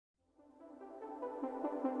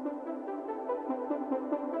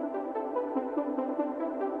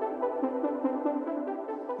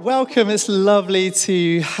Welcome, it's lovely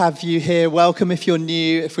to have you here. Welcome if you're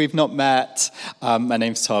new, if we've not met. My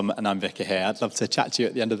name's Tom and I'm Vicar here. I'd love to chat to you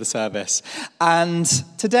at the end of the service. And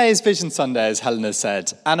today is Vision Sunday, as Helena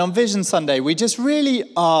said. And on Vision Sunday, we just really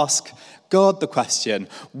ask God the question,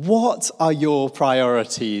 what are your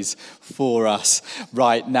priorities for us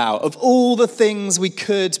right now? Of all the things we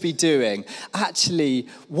could be doing, actually,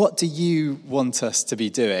 what do you want us to be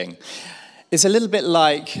doing? It's a little bit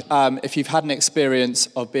like if you've had an experience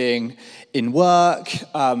of being in work,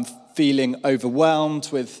 feeling overwhelmed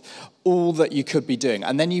with all that you could be doing.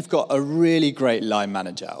 And then you've got a really great line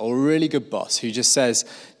manager or a really good boss who just says,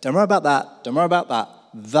 don't worry about that, don't worry about that.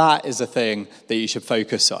 That is the thing that you should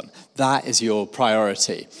focus on. That is your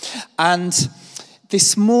priority. And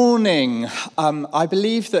this morning, I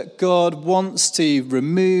believe that God wants to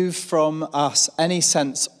remove from us any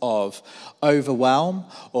sense of overwhelm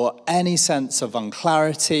or any sense of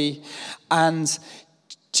unclarity, and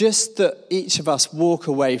just that each of us walk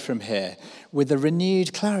away from here with a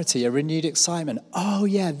renewed clarity, a renewed excitement. Oh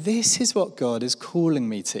yeah, this is what God is calling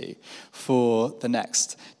me to for the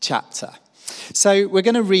next chapter. So we're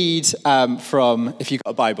going to read from, if you've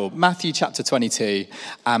got a Bible, Matthew chapter 22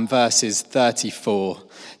 and verses 34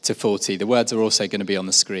 to 40. The words are also going to be on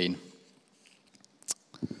the screen.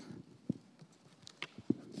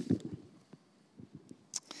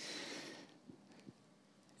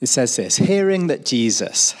 It says this, hearing that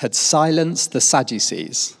Jesus had silenced the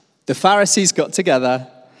Sadducees, the Pharisees got together.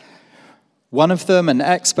 One of them, an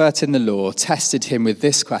expert in the law, tested him with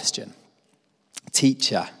this question.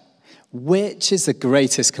 Teacher, which is the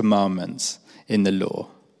greatest commandment in the law?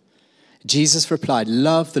 Jesus replied,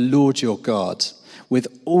 love the Lord your God with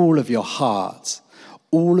all of your heart,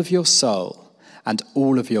 all of your soul, and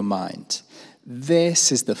all of your mind.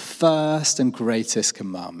 This is the first and greatest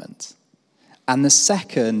commandment. And the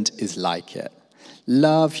second is like it.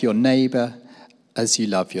 Love your neighbor as you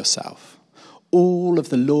love yourself. All of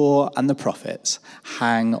the law and the prophets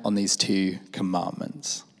hang on these two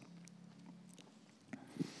commandments.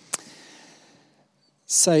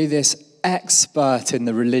 So this expert in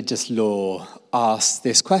the religious law asked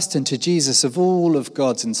this question to Jesus, of all of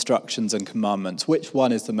God's instructions and commandments, which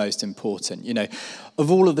one is the most important? You know,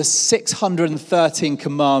 of all of the 613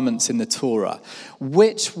 commandments in the Torah,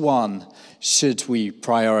 which one should we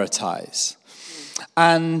prioritize?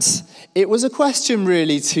 And it was a question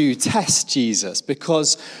really to test Jesus,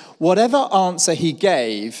 because whatever answer he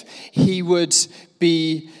gave, he would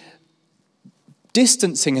be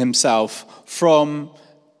distancing himself from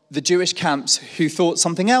the Jewish camps who thought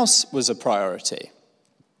something else was a priority.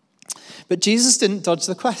 But Jesus didn't dodge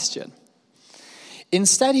the question.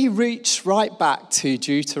 Instead, he reached right back to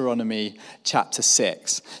Deuteronomy chapter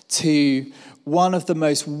 6, to one of the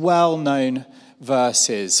most well-known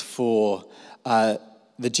verses for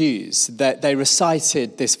the Jews. They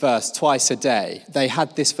recited this verse twice a day. They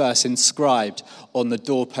had this verse inscribed on the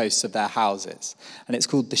doorposts of their houses, and it's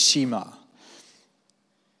called the Shema.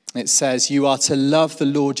 It says, you are to love the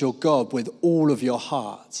Lord your God with all of your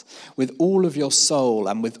heart, with all of your soul,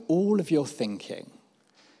 and with all of your thinking.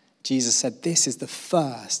 Jesus said, this is the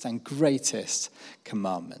first and greatest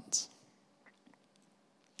commandment.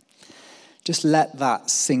 Just let that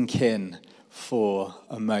sink in for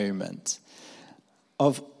a moment.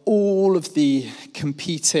 Of all of the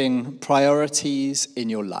competing priorities in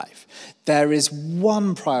your life, there is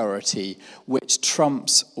one priority which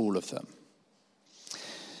trumps all of them.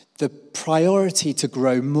 The priority to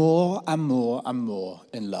grow more and more and more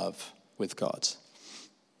in love with God.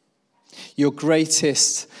 Your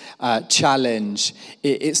greatest challenge,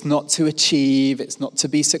 it's not to achieve, it's not to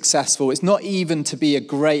be successful, it's not even to be a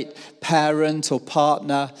great parent or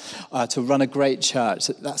partner, to run a great church.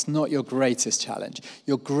 That's not your greatest challenge.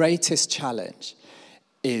 Your greatest challenge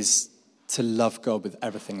is to love God with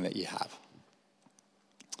everything that you have.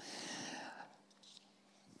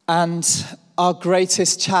 And our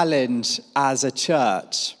greatest challenge as a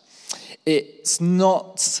church, it's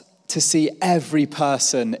not to see every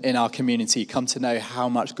person in our community come to know how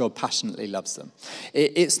much God passionately loves them.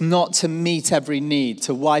 It's not to meet every need,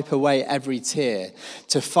 to wipe away every tear,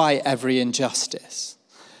 to fight every injustice.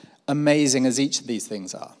 Amazing as each of these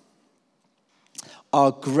things are.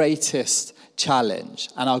 Our greatest challenge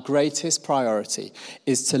and our greatest priority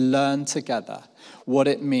is to learn together what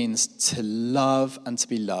it means to love and to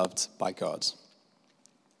be loved by God.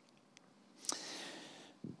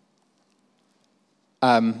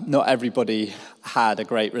 Not everybody had a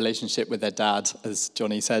great relationship with their dad, as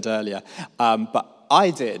Johnny said earlier, but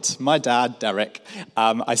I did. My dad, Derek,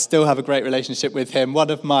 I still have a great relationship with him. One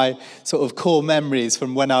of my sort of core memories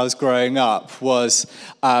from when I was growing up was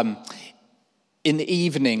in the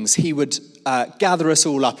evenings, he would gather us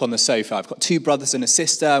all up on the sofa. I've got 2 brothers and a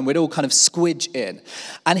sister, and we'd all kind of squidge in.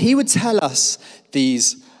 And he would tell us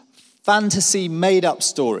these fantasy made-up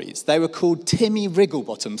stories. They were called Timmy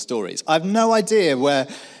Wrigglebottom stories. I have no idea where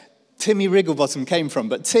Timmy Wrigglebottom came from,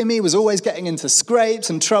 but Timmy was always getting into scrapes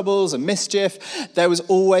and troubles and mischief. There was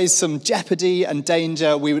always some jeopardy and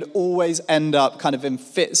danger. We would always end up kind of in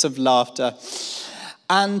fits of laughter.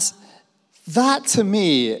 And that, to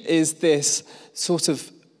me, is this sort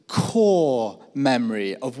of core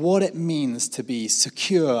memory of what it means to be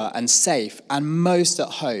secure and safe and most at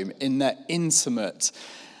home in the intimate,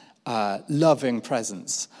 loving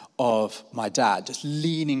presence of my dad, just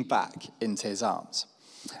leaning back into his arms.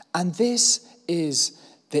 And this is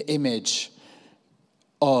the image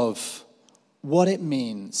of what it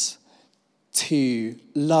means to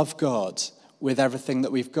love God with everything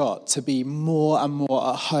that we've got, to be more and more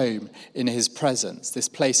at home in his presence, this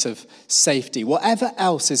place of safety, whatever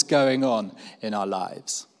else is going on in our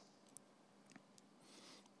lives.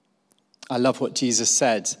 I love what Jesus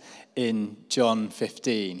said in John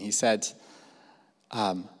 15. He said,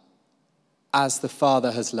 as the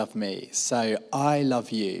Father has loved me, so I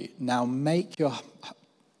love you. Now make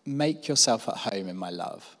yourself at home in my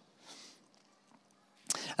love.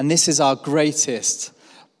 And this is our greatest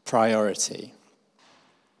priority.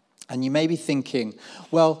 And you may be thinking,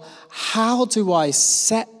 well, how do I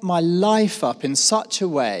set my life up in such a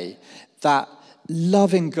way that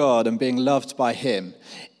loving God and being loved by him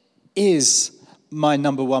is my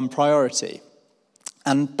number one priority?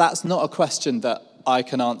 And that's not a question that I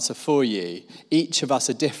can answer for you. Each of us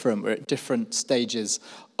are different. We're at different stages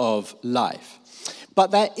of life.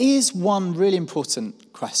 But there is one really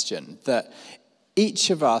important question that each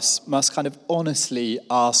of us must kind of honestly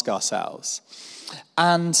ask ourselves.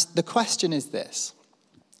 And the question is this: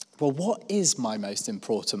 well, what is my most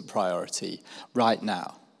important priority right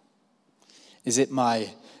now? Is it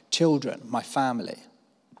my children, my family?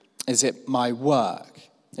 Is it my work?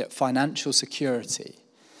 Is it financial security?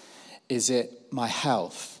 Is it my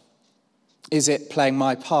health? Is it playing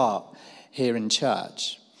my part here in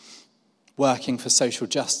church? Working for social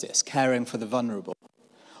justice, caring for the vulnerable?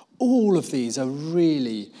 All of these are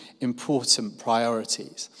really important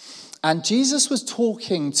priorities. And Jesus was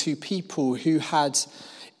talking to people who had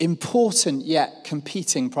important yet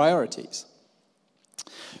competing priorities.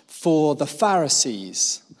 For the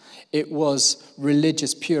Pharisees, it was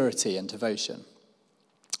religious purity and devotion.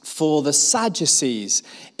 For the Sadducees,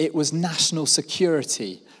 it was national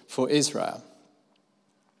security for Israel.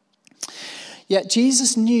 Yet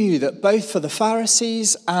Jesus knew that both for the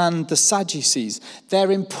Pharisees and the Sadducees, their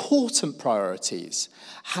important priorities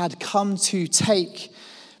had come to take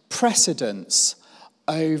precedence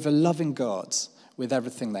over loving God with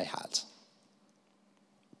everything they had.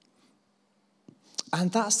 And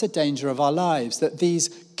that's the danger of our lives, that these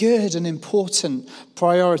good and important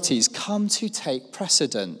priorities come to take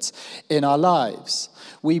precedent in our lives.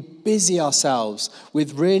 We busy ourselves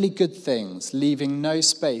with really good things, leaving no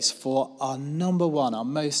space for our number one, our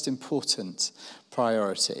most important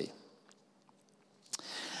priority.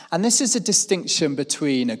 And this is a distinction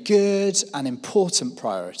between a good and important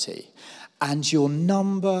priority and your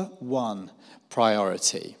number one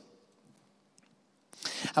priority.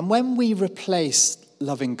 And when we replace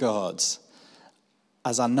loving God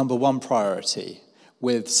as our number one priority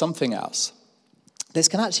with something else, this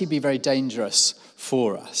can actually be very dangerous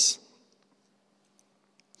for us.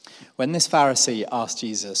 When this Pharisee asked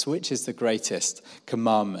Jesus, which is the greatest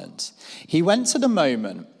commandment, he went to the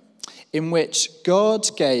moment in which God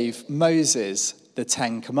gave Moses the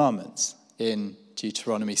 10 Commandments in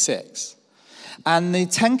Deuteronomy 6. And the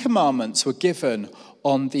 10 Commandments were given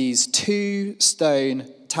on these 2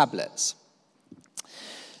 stone tablets.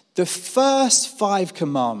 The first 5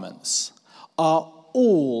 commandments are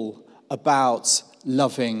all about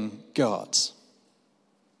loving God.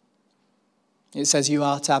 It says you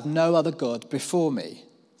are to have no other God before me.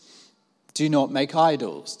 Do not make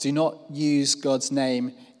idols. Do not use God's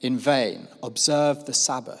name in vain. Observe the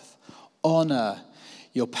Sabbath. Honor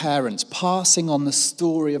your parents, passing on the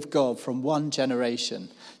story of God from one generation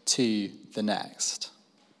to the next.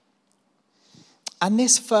 And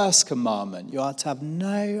this first commandment, you are to have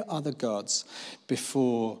no other gods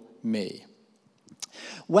before me.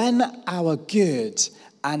 When our good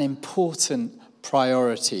and important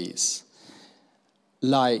priorities,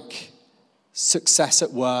 like success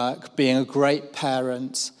at work, being a great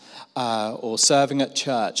parent, or serving at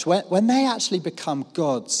church, when they actually become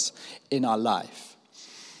gods in our life,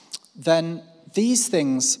 then these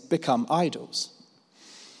things become idols.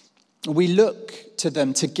 We look to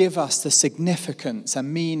them to give us the significance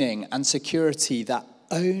and meaning and security that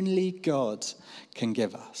only God can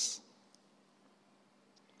give us.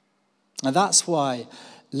 And that's why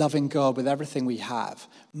loving God with everything we have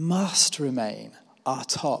must remain our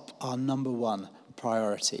number one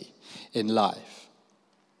priority in life.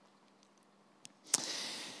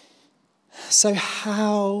 So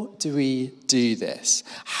how do we do this?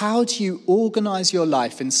 How do you organize your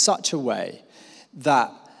life in such a way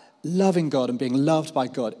that loving God and being loved by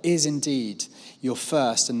God is indeed your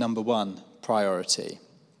first and number one priority?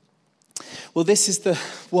 Well, this is the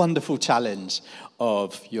wonderful challenge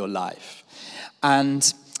of your life.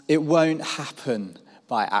 And it won't happen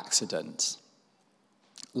by accident.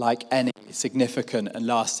 Like any significant and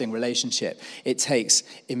lasting relationship, it takes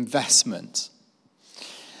investment.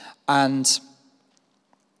 And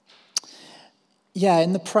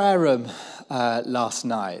in the prayer room last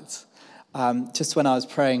night, just when I was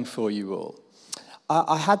praying for you all,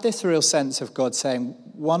 I had this real sense of God saying,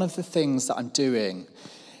 one of the things that I'm doing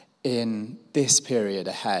in this period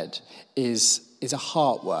ahead is a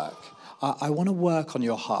heart work. I want to work on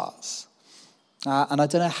your hearts. And I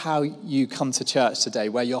don't know how you come to church today,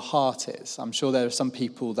 where your heart is. I'm sure there are some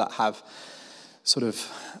people that have sort of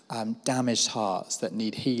damaged hearts that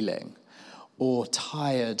need healing, or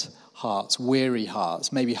tired hearts, weary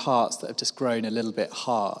hearts, maybe hearts that have just grown a little bit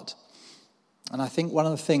hard. And I think one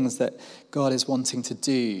of the things that God is wanting to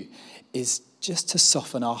do is just to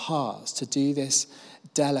soften our hearts, to do this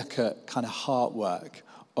delicate kind of heart work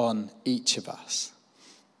on each of us.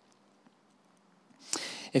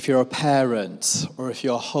 If you're a parent, or if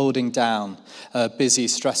you're holding down a busy,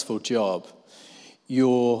 stressful job,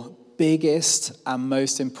 your biggest and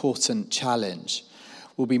most important challenge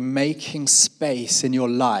will be making space in your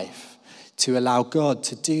life to allow God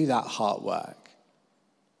to do that heart work.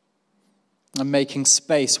 And making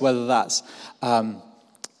space, whether that's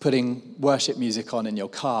putting worship music on in your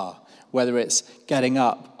car, whether it's getting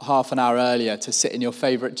up half an hour earlier to sit in your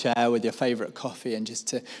favorite chair with your favorite coffee and just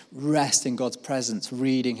to rest in God's presence,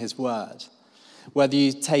 reading his word. Whether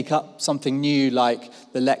you take up something new like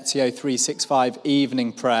the Lectio 365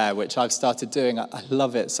 evening prayer, which I've started doing, I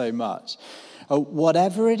love it so much. Or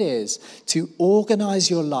whatever it is, to organize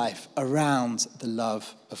your life around the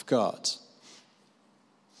love of God.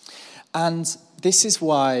 And this is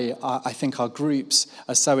why I think our groups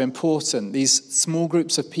are so important. These small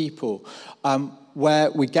groups of people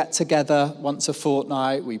where we get together once a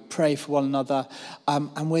fortnight, we pray for one another,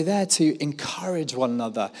 and we're there to encourage one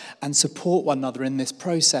another and support one another in this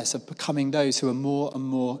process of becoming those who are more and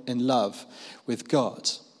more in love with God.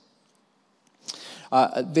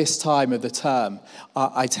 At this time of the term,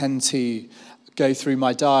 I tend to go through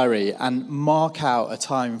my diary and mark out a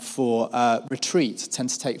time for retreat. I tend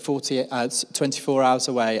to take 24 hours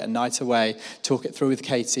away, a night away, talk it through with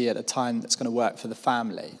Katie at a time that's going to work for the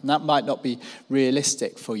family. And that might not be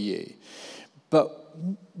realistic for you. But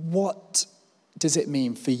what does it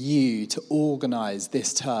mean for you to organize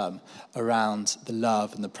this term around the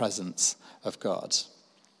love and the presence of God?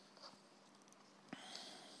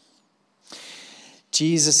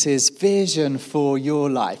 Jesus' vision for your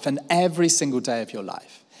life and every single day of your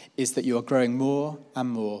life is that you are growing more and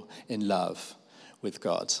more in love with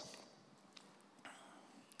God.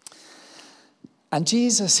 And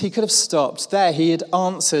Jesus, he could have stopped there. He had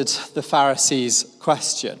answered the Pharisees'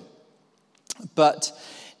 question. But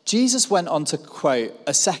Jesus went on to quote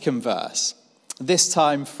a second verse, this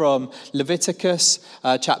time from Leviticus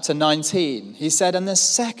chapter 19. He said, "And the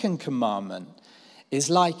second commandment is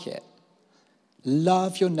like it.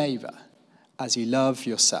 Love your neighbor as you love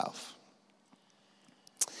yourself."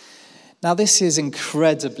 Now, this is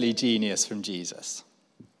incredibly genius from Jesus.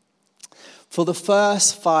 For the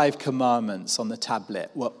first 5 commandments on the tablet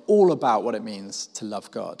were all about what it means to love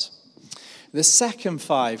God. The second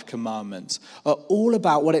 5 commandments are all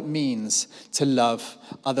about what it means to love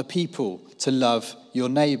other people, to love your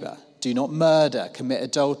neighbor. Do not murder, commit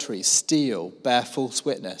adultery, steal, bear false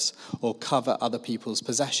witness, or covet other people's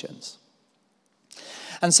possessions.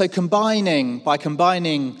 And so by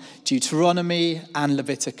combining Deuteronomy and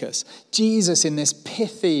Leviticus, Jesus in this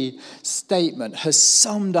pithy statement has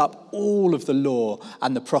summed up all of the law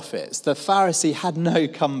and the prophets. The Pharisee had no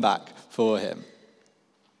comeback for him.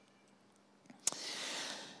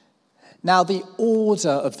 Now, the order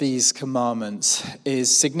of these commandments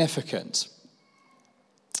is significant.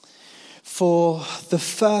 For the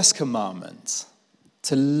first commandment,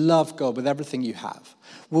 to love God with everything you have,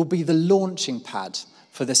 will be the launching pad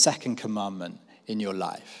for the second commandment in your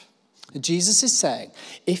life. Jesus is saying,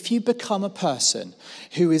 if you become a person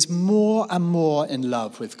who is more and more in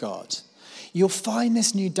love with God, you'll find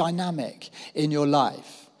this new dynamic in your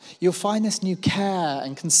life. You'll find this new care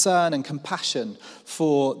and concern and compassion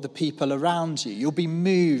for the people around you. You'll be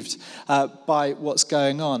moved by what's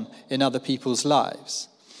going on in other people's lives.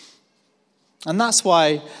 And that's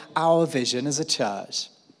why our vision as a church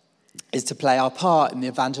is to play our part in the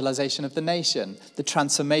evangelization of the nation, the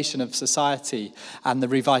transformation of society, and the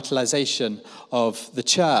revitalization of the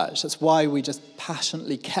church. That's why we just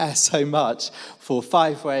passionately care so much for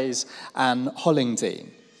Five Ways and Hollingdean.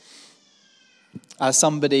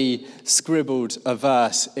 Somebody scribbled a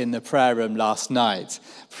verse in the prayer room last night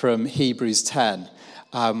from Hebrews 10,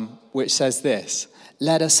 which says this: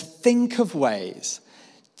 "Let us think of ways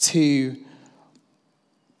to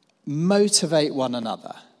motivate one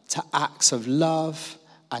another to acts of love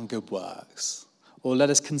and good works." Or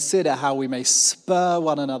let us consider how we may spur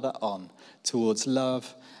one another on towards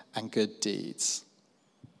love and good deeds.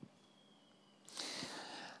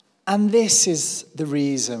 And this is the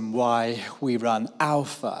reason why we run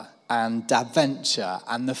Alpha and Adventure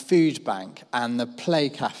and the Food Bank and the Play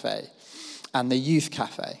Cafe and the Youth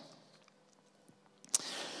Cafe.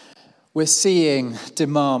 We're seeing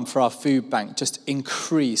demand for our food bank just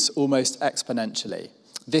increase almost exponentially.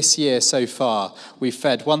 This year so far, we've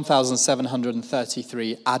fed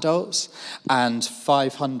 1,733 adults and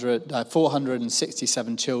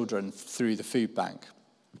 467 children through the food bank.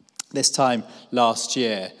 This time last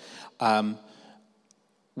year,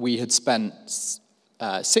 we had spent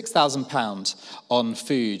 £6,000 on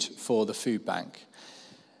food for the food bank.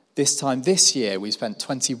 This time this year, we spent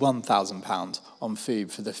 £21,000 on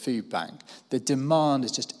food for the food bank. The demand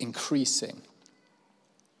is just increasing.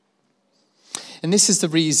 And this is the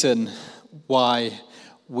reason why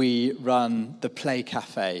we run the Play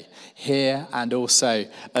Cafe here and also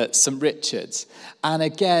at St. Richard's. And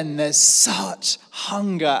again, there's such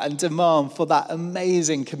hunger and demand for that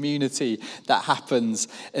amazing community that happens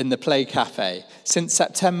in the Play Cafe. Since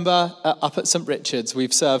September, up at St. Richard's,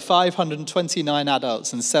 we've served 529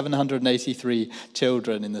 adults and 783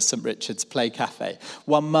 children in the St. Richard's Play Cafe.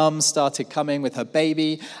 One mum started coming with her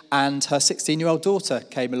baby, and her 16-year-old daughter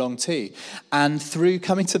came along too. And through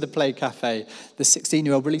coming to the Play Cafe, the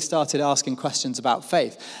 16-year-old really started asking questions about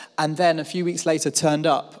faith. And then a few weeks later turned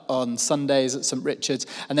up on Sundays at St. Richard's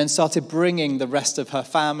and then started bringing the rest of her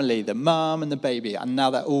family, the mum and the baby, and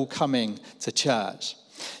now they're all coming to church.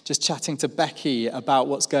 Just chatting to Becky about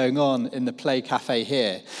what's going on in the Play Cafe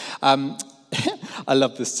here. I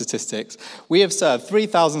love the statistics. We have served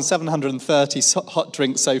 3,730 hot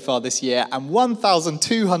drinks so far this year and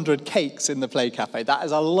 1,200 cakes in the Play Cafe. That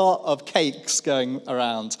is a lot of cakes going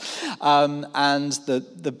around. And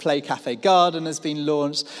the Play Cafe garden has been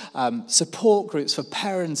launched. Support groups for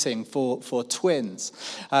parenting for twins.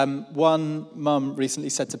 One mum recently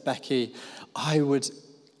said to Becky, "I would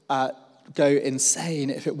go insane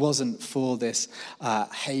if it wasn't for this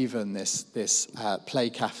haven, this Play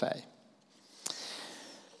Cafe."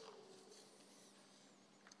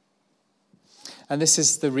 And this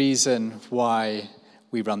is the reason why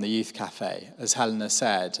we run the Youth Cafe, as Helena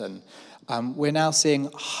said. And we're now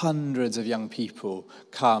seeing hundreds of young people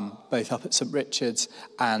come, both up at St. Richard's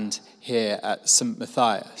and here at St.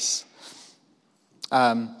 Matthias.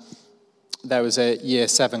 There was a Year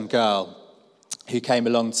 7 girl who came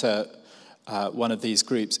along to one of these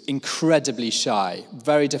groups, incredibly shy,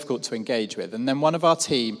 very difficult to engage with. And then one of our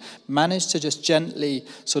team managed to just gently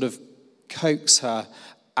sort of coax her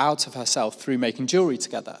out of herself through making jewelry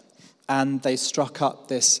together. And they struck up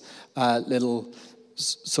this little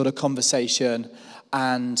sort of conversation,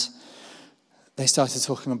 and they started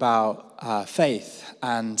talking about faith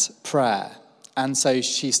and prayer. And so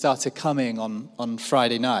she started coming on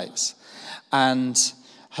Friday nights. And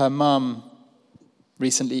her mum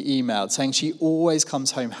recently emailed saying she always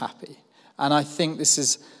comes home happy. And I think this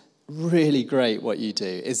is really great what you do.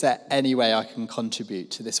 Is there any way I can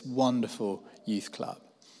contribute to this wonderful youth club?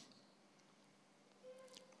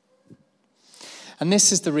 And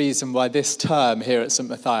this is the reason why this term here at St.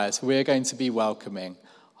 Matthias, we're going to be welcoming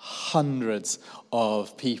hundreds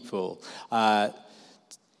of people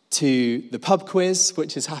to the pub quiz,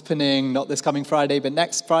 which is happening not this coming Friday, but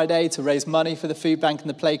next Friday, to raise money for the food bank and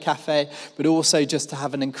the Play Cafe, but also just to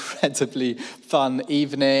have an incredibly fun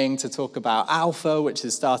evening to talk about Alpha, which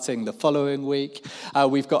is starting the following week.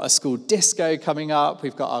 We've got a school disco coming up.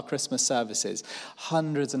 We've got our Christmas services.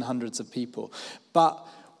 Hundreds and hundreds of people. But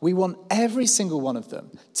we want every single one of them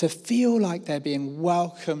to feel like they're being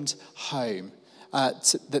welcomed home,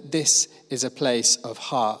 that this is a place of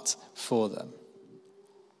heart for them.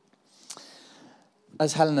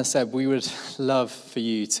 As Helena said, we would love for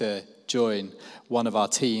you to join one of our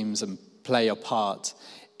teams and play your part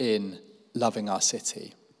in loving our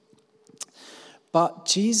city. But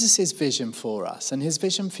Jesus' vision for us and his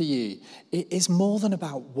vision for you, it is more than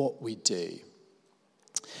about what we do.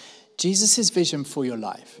 Jesus' vision for your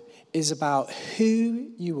life is about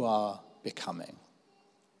who you are becoming.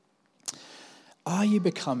 Are you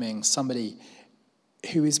becoming somebody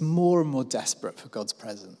who is more and more desperate for God's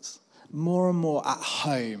presence, more and more at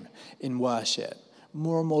home in worship,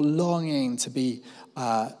 more and more longing to be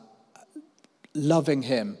loving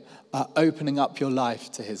him, opening up your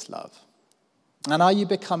life to his love? And are you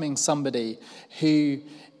becoming somebody who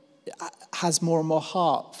has more and more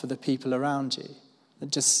heart for the people around you,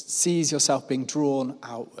 and just sees yourself being drawn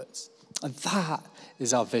outwards? And that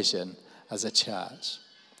is our vision as a church.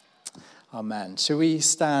 Amen. Shall we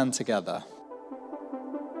stand together?